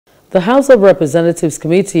The House of Representatives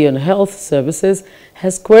Committee on Health Services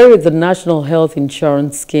has queried the National Health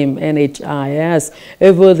Insurance Scheme (NHIS)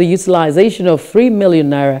 over the utilization of 3 million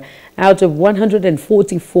naira out of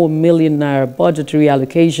 144 million naira budgetary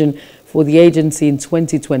allocation for the agency in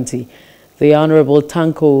 2020. The Honorable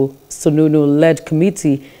Tanko Sonunu-led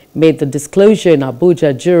committee made the disclosure in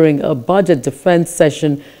Abuja during a budget defense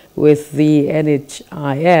session with the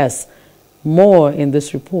NHIS. More in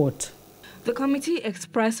this report. The committee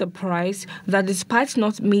expressed surprise that despite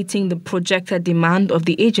not meeting the projected demand of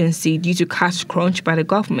the agency due to cash crunch by the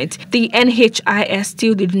government, the NHIS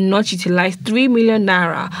still did not utilize 3 million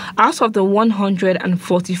naira out of the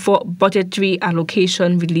 144 budgetary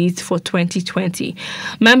allocation released for 2020.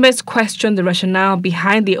 Members questioned the rationale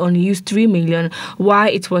behind the unused 3 million, why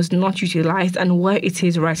it was not utilized and where it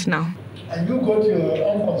is right now. And you go to your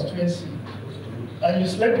own constituency and you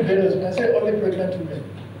select the various, you can say only pregnant women.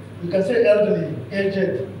 You can say elderly,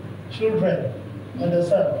 aged, children,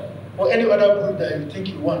 understand, or any other group that you think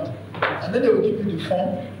you want. And then they will give you the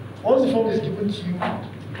form. Once the form is given to you,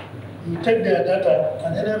 you take their data,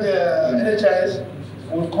 and then the NHIS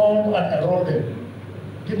will come and enroll them.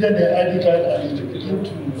 Give them their ID card and you begin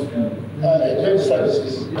to enjoy the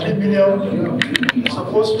services. 3 million is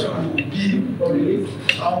supposed to be,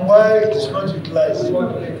 and why it is not utilized.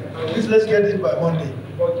 Please, let's get it by Monday.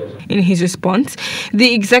 In his response,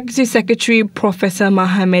 the Executive Secretary, Professor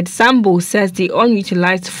Mohammed Sambo, says the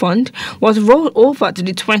unutilized fund was rolled over to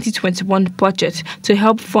the 2021 budget to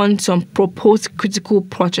help fund some proposed critical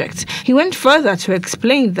projects. He went further to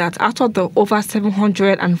explain that out of the over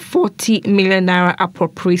 740 million naira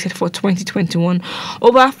appropriated for 2021,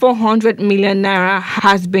 over 400 million naira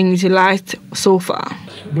has been utilized so far.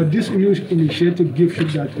 But this initiative gift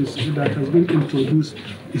that has been introduced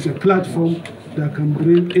is a platform that can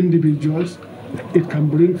bring individuals, it can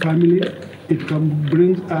bring family, it can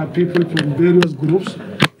bring people from various groups,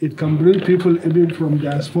 it can bring people even from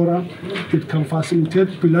diaspora, it can facilitate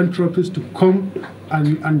philanthropists to come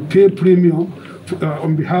and pay premium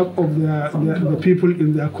on behalf of the people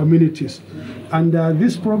in their communities. And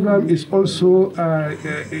this program is also,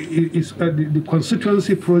 the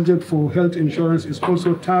constituency project for health insurance is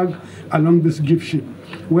also tagged along this gift sheet,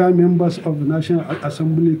 where members of the National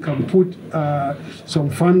Assembly can put some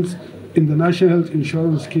funds in the National Health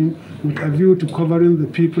Insurance Scheme with a view to covering the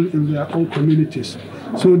people in their own communities.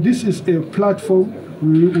 So this is a platform,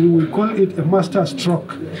 we will call it a master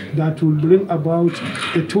stroke, that will bring about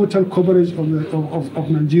a total coverage of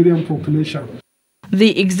Nigerian population.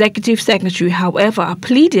 The Executive Secretary, however,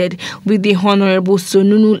 pleaded with the Honorable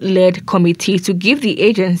Sonunu-led committee to give the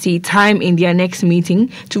agency time in their next meeting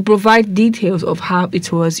to provide details of how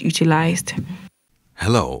it was utilized.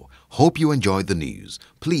 Hello, hope you enjoyed the news.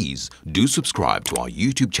 Please do subscribe to our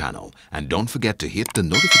YouTube channel and don't forget to hit the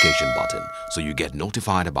notification button so you get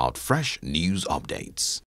notified about fresh news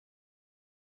updates.